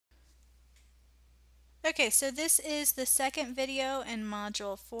Okay, so this is the second video in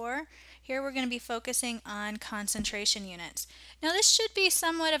Module 4. Here we're going to be focusing on concentration units. Now this should be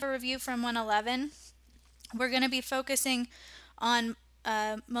somewhat of a review from 111. We're going to be focusing on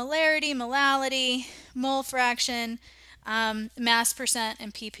molarity, molality, mole fraction, mass percent,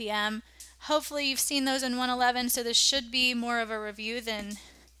 and ppm. Hopefully you've seen those in 111, so this should be more of a review than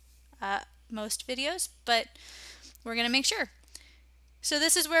most videos, but we're going to make sure. So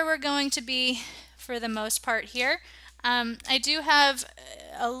this is where we're going to be for the most part here. I do have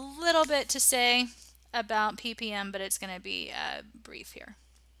a little bit to say about ppm, but it's going to be brief here.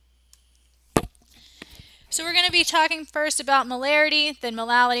 So we're going to be talking first about molarity, then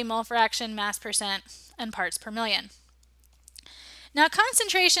molality, mole fraction, mass percent, and parts per million. Now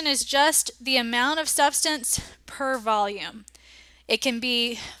concentration is just the amount of substance per volume. It can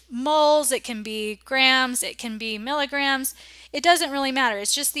be moles, it can be grams, it can be milligrams. It doesn't really matter.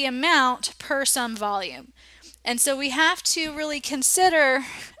 It's just the amount per some volume. And so we have to really consider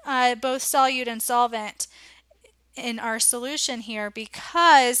both solute and solvent in our solution here,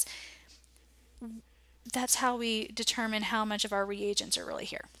 because that's how we determine how much of our reagents are really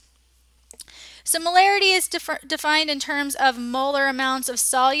here. So molarity is defined in terms of molar amounts of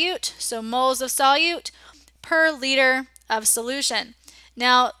solute, so moles of solute per liter of solution.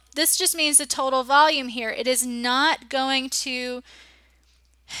 Now this just means the total volume here. It is not going to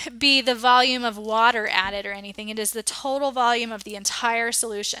be the volume of water added or anything. It is the total volume of the entire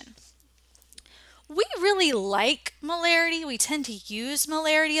solution. We really like molarity. We tend to use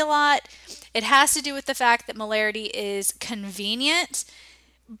molarity a lot. It has to do with the fact that molarity is convenient,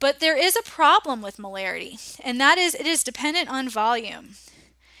 but there is a problem with molarity, and that is it is dependent on volume.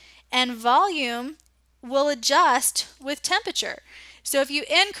 And volume will adjust with temperature. So if you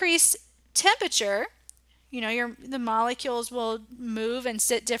increase temperature, the molecules will move and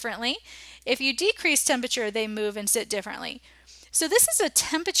sit differently. If you decrease temperature, they move and sit differently. So this is a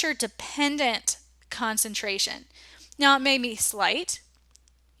temperature dependent concentration. Now it may be slight,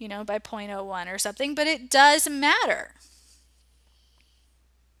 by 0.01 or something, but it does matter.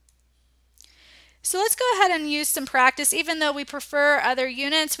 So let's go ahead and use some practice. Even though we prefer other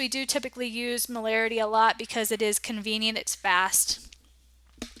units, we do typically use molarity a lot because it is convenient, it's fast.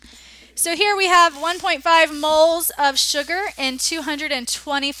 So here we have 1.5 moles of sugar in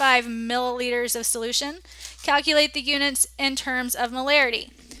 225 milliliters of solution. Calculate the units in terms of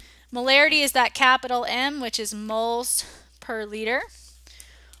molarity. Molarity is that capital M, which is moles per liter.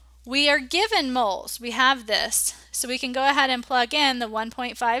 We are given moles. We have this. So we can go ahead and plug in the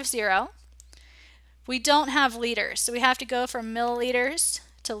 1.50. We don't have liters, so we have to go from milliliters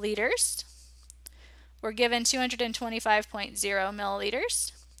to liters. We're given 225.0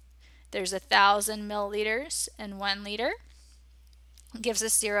 milliliters. There's 1,000 milliliters in 1 liter. It gives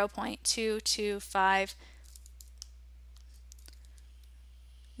us 0.225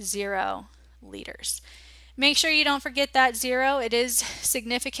 liters. Make sure you don't forget that 0. It is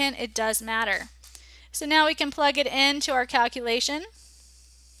significant. It does matter. So now we can plug it into our calculation.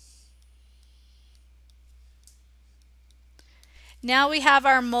 Now we have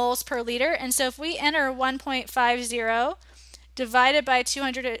our moles per liter, and so if we enter 1.50 divided by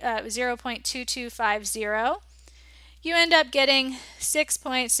 0.2250, you end up getting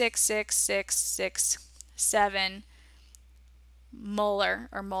 6.66667 molar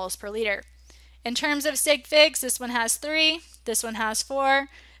or moles per liter. In terms of sig figs, this one has 3, this one has 4,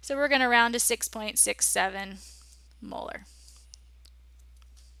 so we're going to round to 6.67 molar.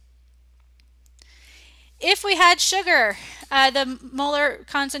 If we had sugar, the molar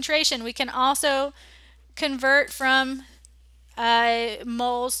concentration, we can also convert from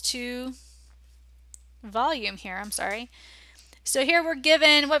moles to volume here. So here we're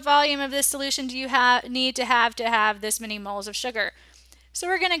given what volume of this solution do you need to have this many moles of sugar. So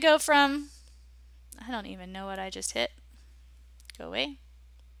we're going to go from, I don't even know what I just hit. Go away.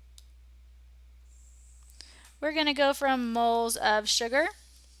 We're going to go from moles of sugar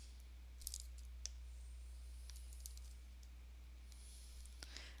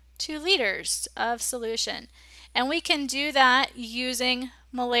to liters of solution. And we can do that using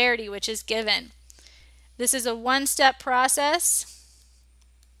molarity, which is given. This is a one-step process.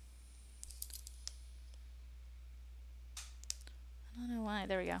 I don't know why.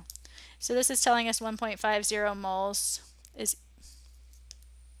 There we go. So this is telling us 1.50 moles is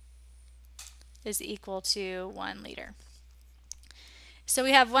equal to 1 liter. So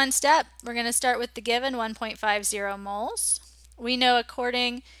we have one step. We're going to start with the given 1.50 moles. We know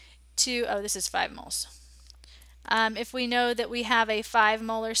according to, this is 5 moles. If we know that we have a 5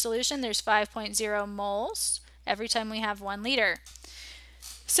 molar solution, there's 5.0 moles every time we have 1 liter.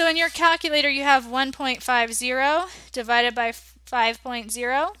 So in your calculator you have 1.50 divided by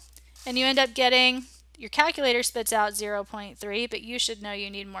 5.0, and you end up getting, your calculator spits out 0.3, but you should know you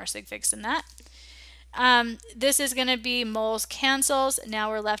need more sig figs than that. This is going to be moles cancels. Now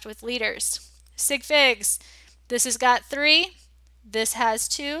we're left with liters. Sig figs, this has got 3, this has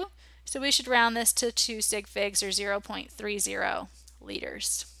 2, so we should round this to 2 sig figs, or 0.30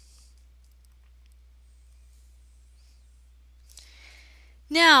 liters.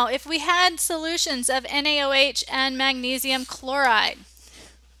 Now, if we had solutions of NaOH and magnesium chloride,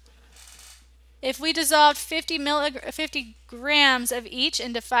 if we dissolved 50 grams of each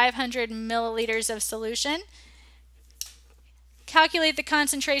into 500 milliliters of solution, calculate the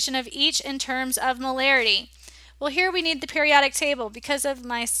concentration of each in terms of molarity. Well, here we need the periodic table. Because of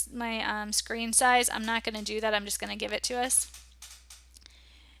my screen size, I'm not going to do that. I'm just going to give it to us.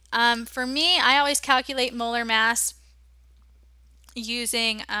 For me, I always calculate molar mass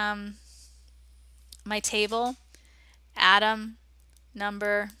using my table: atom,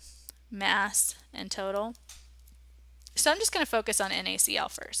 number, mass, and total. So I'm just going to focus on NaCl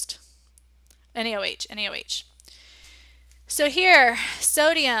first. NaOH. So here,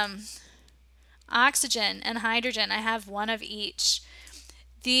 sodium, oxygen, and hydrogen, I have one of each.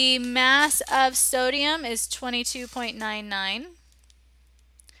 The mass of sodium is 22.99.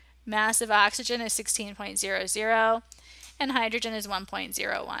 Mass of oxygen is 16.00. And hydrogen is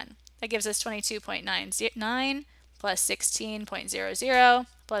 1.01. That gives us 22.99 plus 16.00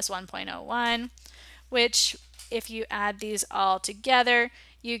 plus 1.01, which, if you add these all together,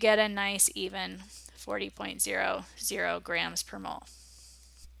 you get a nice even 40.00 grams per mole.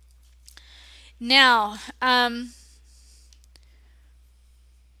 Now,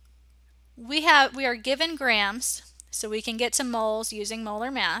 we are given grams, so we can get to moles using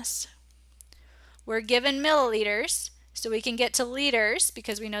molar mass. We're given milliliters, so we can get to liters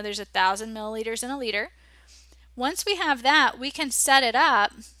because we know there's 1,000 milliliters in a liter. Once we have that, we can set it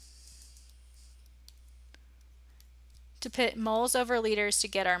up to put moles over liters to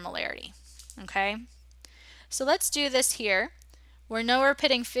get our molarity. Okay, so let's do this here. We know we're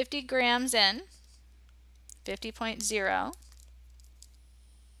putting 50 grams in, 50.0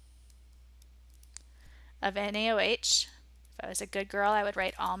 of NaOH. If I was a good girl, I would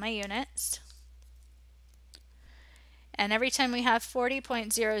write all my units. And every time we have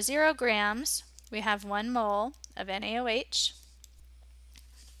 40.00 grams, we have 1 mole of NaOH.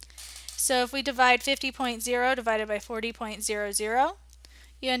 So if we divide 50.0 divided by 40.00,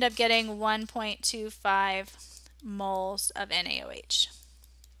 you end up getting 1.25 moles of NaOH.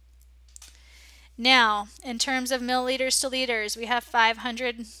 Now, in terms of milliliters to liters, we have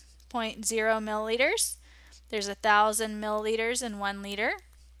 500.0 milliliters. There's 1,000 milliliters in 1 liter,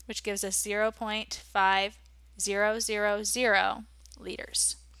 which gives us 0.5000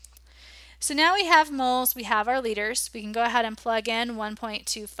 liters. So now we have moles, we have our liters. We can go ahead and plug in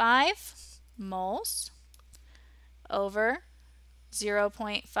 1.25 moles over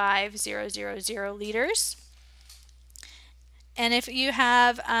 0.5000 liters. And if you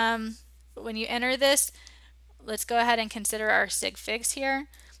have, when you enter this, let's go ahead and consider our sig figs here.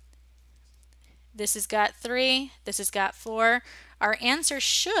 This has got 3, this has got 4. Our answer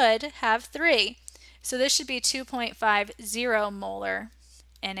should have 3. So this should be 2.50 molar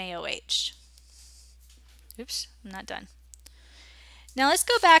NaOH. Oops, I'm not done. Now let's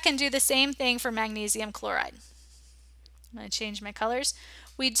go back and do the same thing for magnesium chloride. I'm going to change my colors.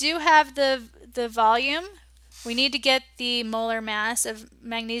 We do have the volume. We need to get the molar mass of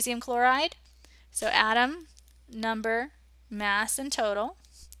magnesium chloride. So atom, number, mass, and total.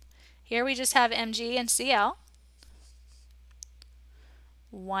 Here we just have Mg and Cl.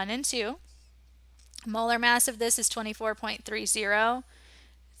 1 and 2. Molar mass of this is 24.30,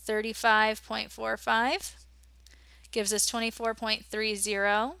 35.45. Gives us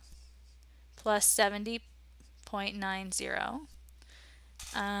 24.30 plus 70.90.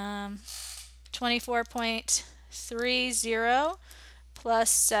 24.30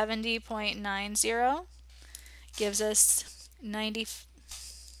 plus 70.90 gives us 90.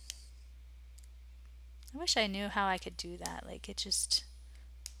 I wish I knew how I could do that. Like, it just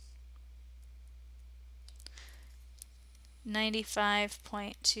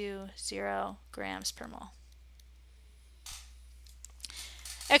 95.20 grams per mole.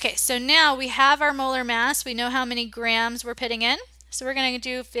 Okay, so now we have our molar mass. We know how many grams we're putting in. So we're going to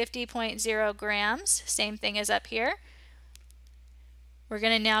do 50.0 grams. Same thing as up here. We're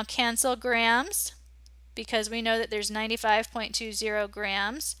going to now cancel grams because we know that there's 95.20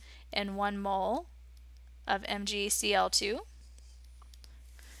 grams in 1 mole of MgCl2.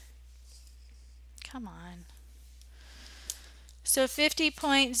 Come on. So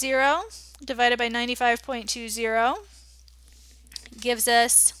 50.0 divided by 95.20 gives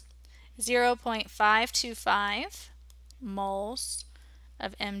us 0.525 moles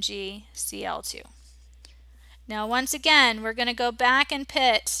of MgCl2. Now once again, we're going to go back and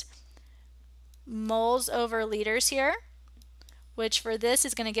pit moles over liters here, which for this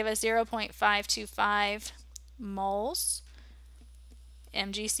is going to give us 0.525 moles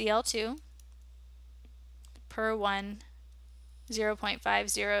MgCl2 per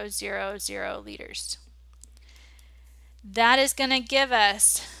 0.5000 liters. That is going to give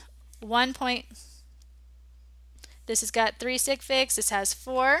us this has got 3 sig figs, this has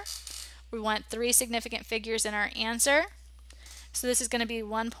 4. We want 3 significant figures in our answer. So this is going to be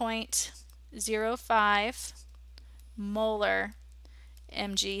 1.05 molar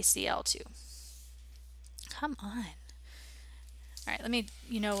MgCl2. Come on. All right,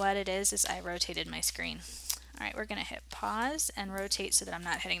 you know what it is I rotated my screen. All right, we're going to hit pause and rotate so that I'm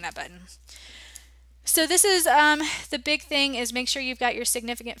not hitting that button. So this is the big thing is make sure you've got your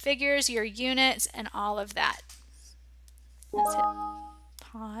significant figures, your units, and all of that. Let's hit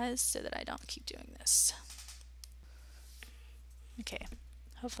pause so that I don't keep doing this. Okay,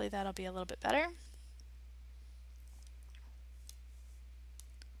 hopefully that'll be a little bit better.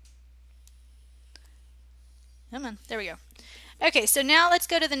 Come on, there we go. Okay, so now let's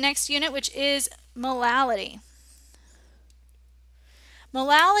go to the next unit, which is molality.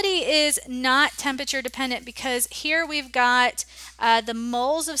 Molality is not temperature dependent because here we've got the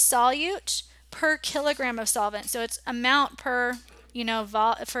moles of solute per kilogram of solvent. So it's amount per,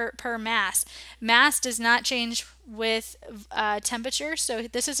 per mass. Mass does not change with temperature, so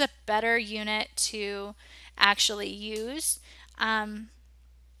this is a better unit to actually use. And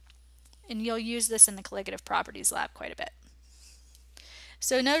you'll use this in the colligative properties lab quite a bit.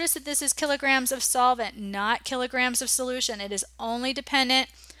 So notice that this is kilograms of solvent, not kilograms of solution. It is only dependent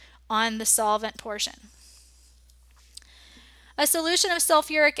on the solvent portion. A solution of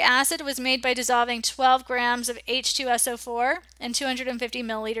sulfuric acid was made by dissolving 12 grams of H2SO4 in 250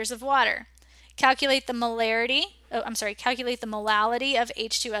 milliliters of water. Calculate the molality of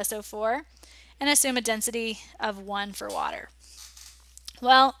H2SO4 and assume a density of 1 for water.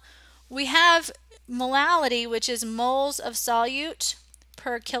 Well, we have molality, which is moles of solute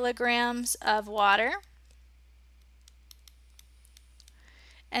per kilograms of water.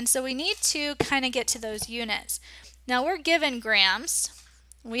 And so we need to kind of get to those units. Now we're given grams.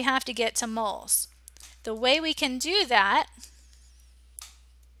 We have to get to moles. The way we can do that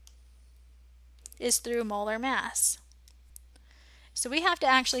is through molar mass. So we have to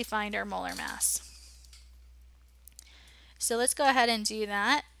actually find our molar mass. So let's go ahead and do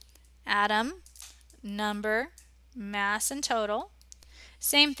that. Atom, number, mass, and total.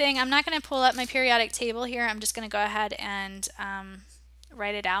 Same thing, I'm not going to pull up my periodic table here. I'm just going to go ahead and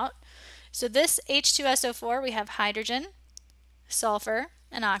write it out. So this H2SO4, we have hydrogen, sulfur,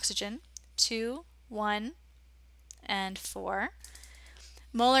 and oxygen, 2, 1, and 4.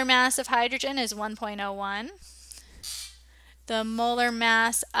 Molar mass of hydrogen is 1.01. The molar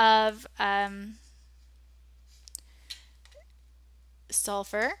mass of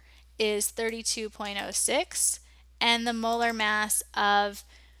sulfur is 32.06. And the molar mass of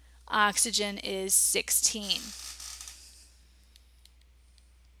oxygen is 16,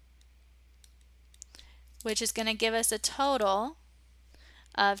 which is going to give us a total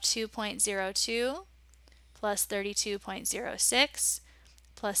of 2.02 plus 32.06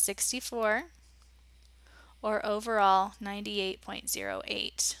 plus 64, or overall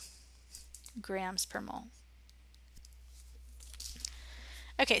 98.08 grams per mole.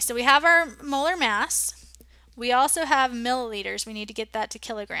 Okay, so we have our molar mass. We also have milliliters. We need to get that to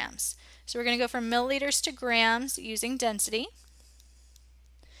kilograms. So we're going to go from milliliters to grams using density.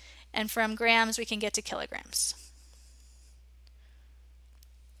 And from grams, we can get to kilograms.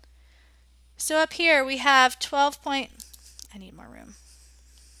 So up here, we have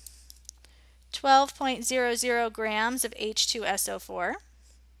 12.00 grams of H2SO4.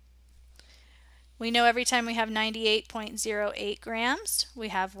 We know every time we have 98.08 grams, we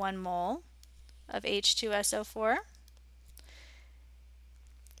have 1 mole of H2SO4.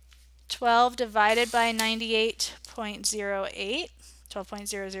 12 divided by 98.08,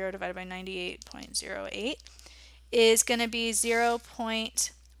 12.00 divided by 98.08 is going to be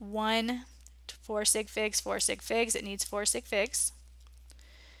 0.1 4 sig figs, 4 sig figs. It needs 4 sig figs.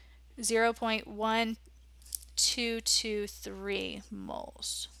 0.1223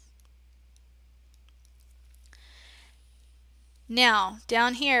 moles. Now,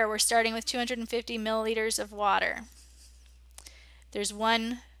 down here, we're starting with 250 milliliters of water. There's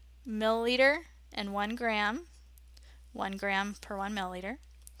 1 milliliter and 1 gram. 1 gram per 1 milliliter.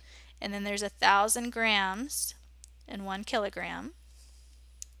 And then there's 1,000 grams in 1 kilogram.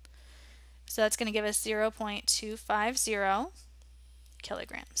 So that's going to give us 0.250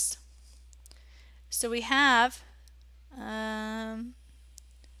 kilograms. So we have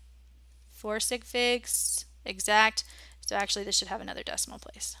 4 sig figs exact. So actually this should have another decimal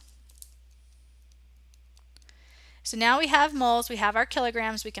place. So now we have moles, we have our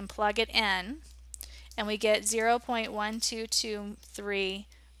kilograms, we can plug it in, and we get 0.1223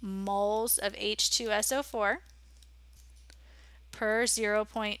 moles of H2SO4 per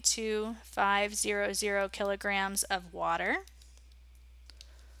 0.2500 kilograms of water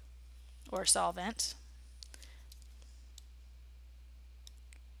or solvent.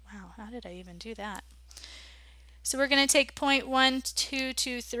 Wow, how did I even do that? So we're going to take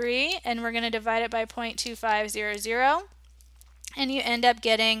 0.1223 and we're going to divide it by 0.2500, and you end up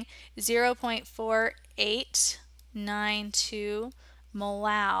getting 0.4892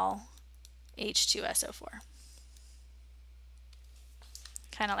 molal H2SO4.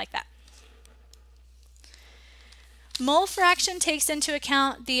 Kind of like that. Mole fraction takes into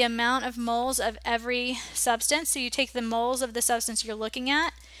account the amount of moles of every substance. So you take the moles of the substance you're looking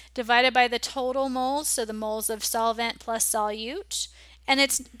at, divided by the total moles, so the moles of solvent plus solute, and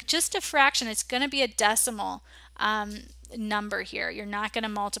it's just a fraction. It's going to be a decimal number here. You're not going to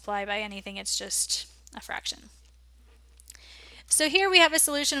multiply by anything. It's just a fraction. So here we have a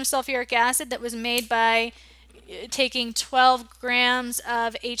solution of sulfuric acid that was made by taking 12 grams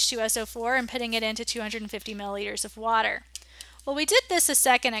of H2SO4 and putting it into 250 milliliters of water. Well, we did this a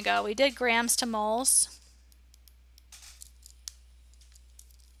second ago. We did grams to moles.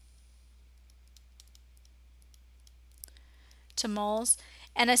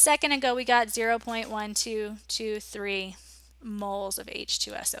 And a second ago we got 0.1223 moles of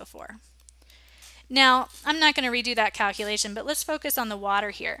H2SO4. Now, I'm not going to redo that calculation, but let's focus on the water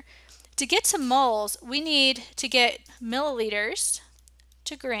here. To get to moles, we need to get milliliters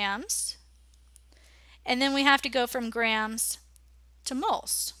to grams, and then we have to go from grams to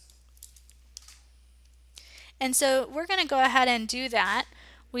moles. And so we're going to go ahead and do that.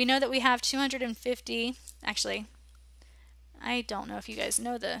 We know that we have 250, actually, I don't know if you guys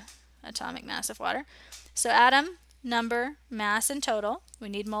know the atomic mass of water. So atom, number, mass, and total. We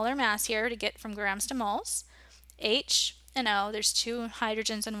need molar mass here to get from grams to moles. H and O, there's 2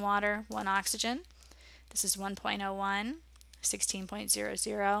 hydrogens in water, 1 oxygen. This is 1.01,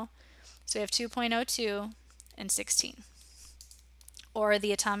 16.00. So we have 2.02 and 16. Or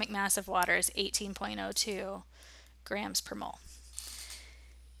the atomic mass of water is 18.02 grams per mole.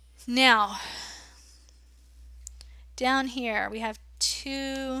 Now, down here we have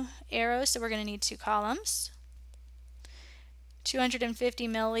 2 arrows, so we're going to need 2 columns. 250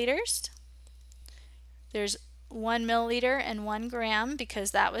 milliliters. There's 1 milliliter and 1 gram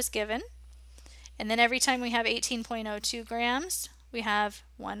because that was given. And then every time we have 18.02 grams, we have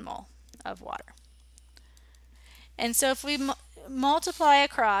 1 mole of water. And so if we multiply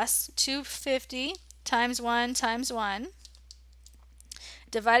across 250 times 1 times 1,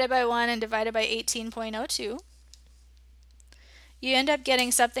 divided by 1 and divided by 18.02, you end up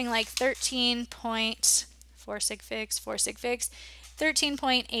getting something like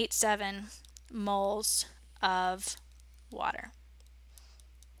 13.87 moles of water.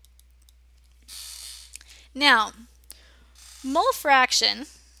 Now, mole fraction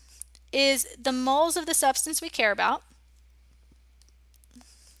is the moles of the substance we care about.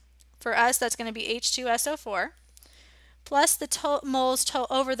 For us, that's going to be H2SO4 plus the moles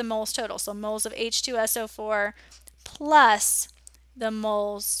over the moles total. So moles of H2SO4 plus the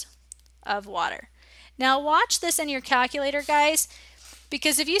moles of water. Now watch this in your calculator, guys,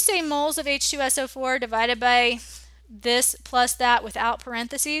 because if you say moles of H2SO4 divided by this plus that without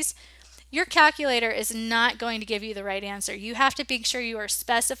parentheses, your calculator is not going to give you the right answer. You have to make sure you are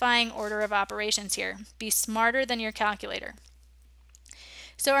specifying order of operations here. Be smarter than your calculator.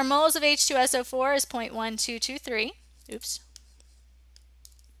 So our moles of H2SO4 is 0.1223. Oops.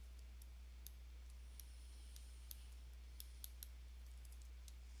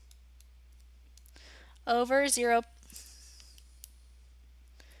 Over 0. I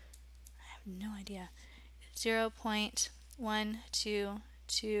have no idea.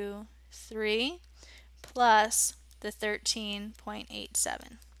 0.1223 plus the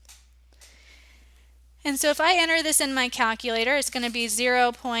 13.87. And so if I enter this in my calculator, it's going to be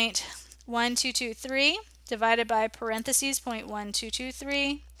 0.1223 divided by parentheses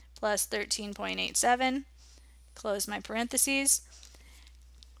 0.1223 plus 13.87. Close my parentheses.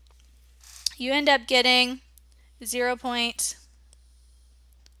 You end up getting 0.000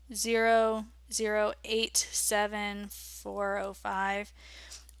 0.087405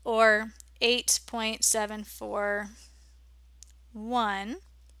 or 8.741.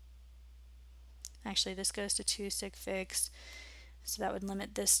 Actually, this goes to 2 sig figs, so that would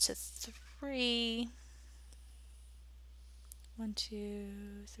limit this to 3. 1, 2,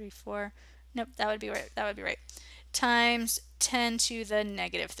 3, 4. Nope, that would be right. That would be right. Times 10 to the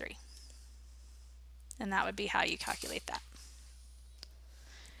negative 3. And that would be how you calculate that.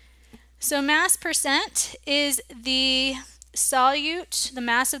 So mass percent is the solute, the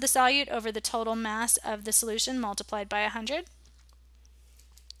mass of the solute over the total mass of the solution multiplied by 100.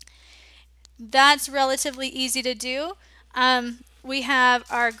 That's relatively easy to do. We have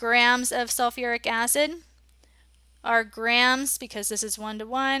our grams of sulfuric acid, our grams, because this is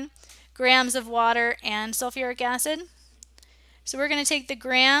 1:1, grams of water and sulfuric acid. So we're going to take the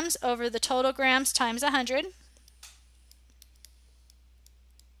grams over the total grams times 100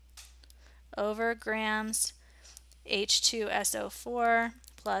 over grams H2SO4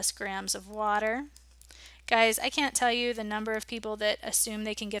 plus grams of water. Guys, I can't tell you the number of people that assume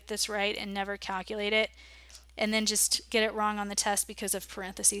they can get this right and never calculate it and then just get it wrong on the test because of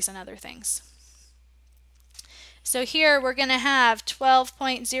parentheses and other things. So here we're going to have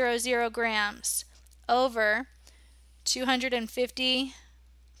 12.00 grams over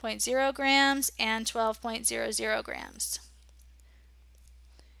 250.0 grams and 12.00 grams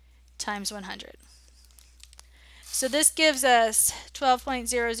times 100. So this gives us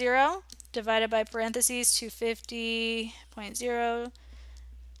 12.00 divided by parentheses 250.0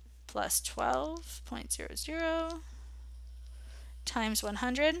 plus 12.00 times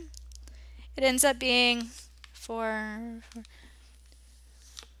 100. It ends up being 4.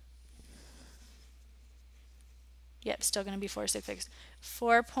 Yep, still going to be 4 sig figs.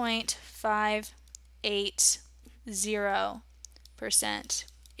 4.580%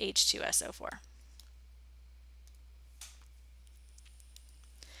 H2SO4.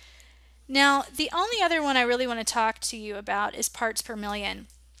 Now, the only other one I really want to talk to you about is parts per million.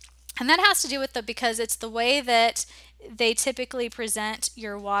 And that has to do with because it's the way that they typically present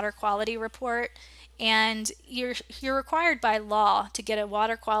your water quality report. And you're required by law to get a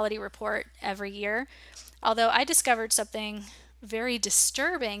water quality report every year. Although I discovered something very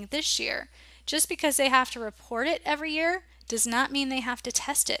disturbing this year. Just because they have to report it every year does not mean they have to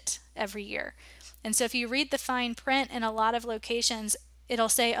test it every year. And so if you read the fine print in a lot of locations, it'll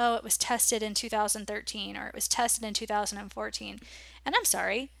say, oh, it was tested in 2013 or it was tested in 2014. And I'm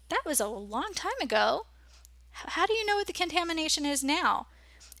sorry, that was a long time ago. How do you know what the contamination is now?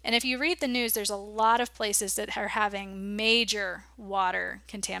 And if you read the news, there's a lot of places that are having major water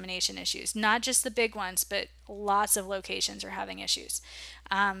contamination issues. Not just the big ones, but lots of locations are having issues.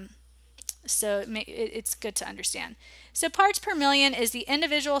 So it's good to understand. So parts per million is the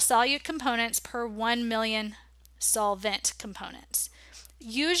individual solute components per 1 million solvent components.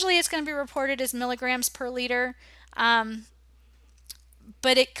 Usually it's going to be reported as milligrams per liter, but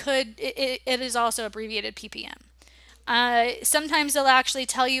it is also abbreviated ppm. Sometimes they'll actually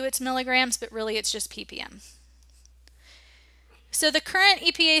tell you it's milligrams, but really it's just ppm. So the current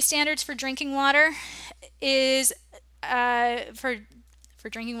EPA standards for drinking water is for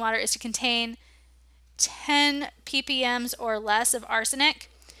drinking water is to contain 10 ppms or less of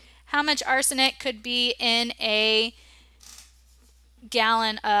arsenic. How much arsenic could be in a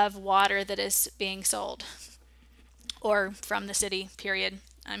gallon of water that is being sold or from the city, period?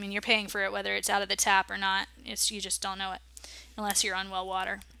 I mean, you're paying for it whether it's out of the tap or not. You just don't know it unless you're on well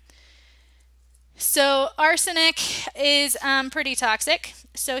water. So arsenic is pretty toxic.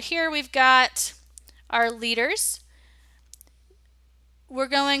 So here we've got our liters. We're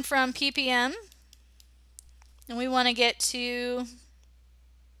going from ppm and we want to get to,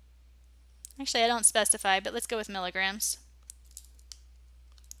 actually I don't specify, but let's go with milligrams.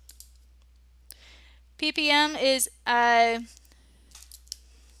 ppm is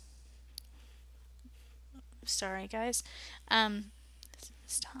sorry guys,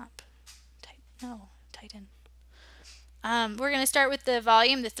 stop, tighten. We're going to start with the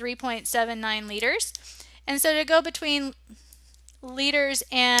volume, the 3.79 liters. And so to go between liters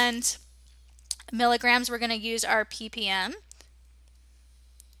and milligrams, we're going to use our ppm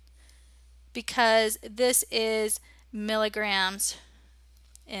because this is milligrams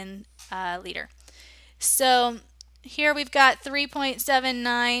in liter. So here we've got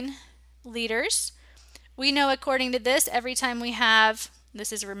 3.79 liters. We know according to this, every time we have,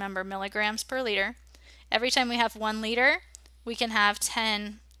 this is, remember, milligrams per liter, every time we have 1 liter, we can have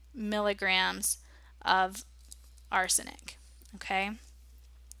 10 milligrams of arsenic. Okay?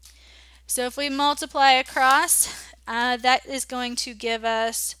 So if we multiply across, that is going to give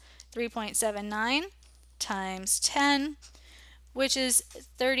us 3.79 times 10, which is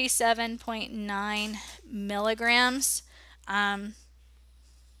 37.9 milligrams.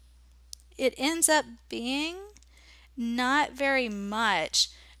 It ends up being not very much,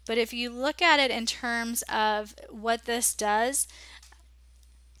 but if you look at it in terms of what this does,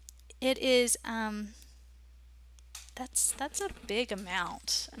 it is that's a big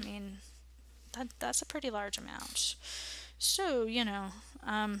amount. I mean, that's a pretty large amount. So, you know,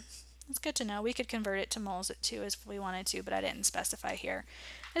 it's good to know. We could convert it to moles too if we wanted to, but I didn't specify here.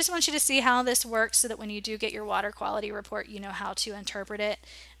 I just want you to see how this works so that when you do get your water quality report, you know how to interpret it.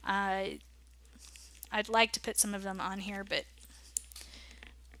 I'd like to put some of them on here, but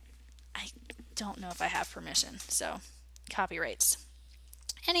I don't know if I have permission, so copyrights.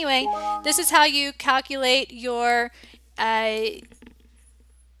 Anyway, this is how you calculate your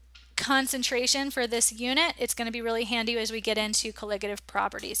concentration for this unit. It's going to be really handy as we get into colligative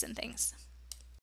properties and things.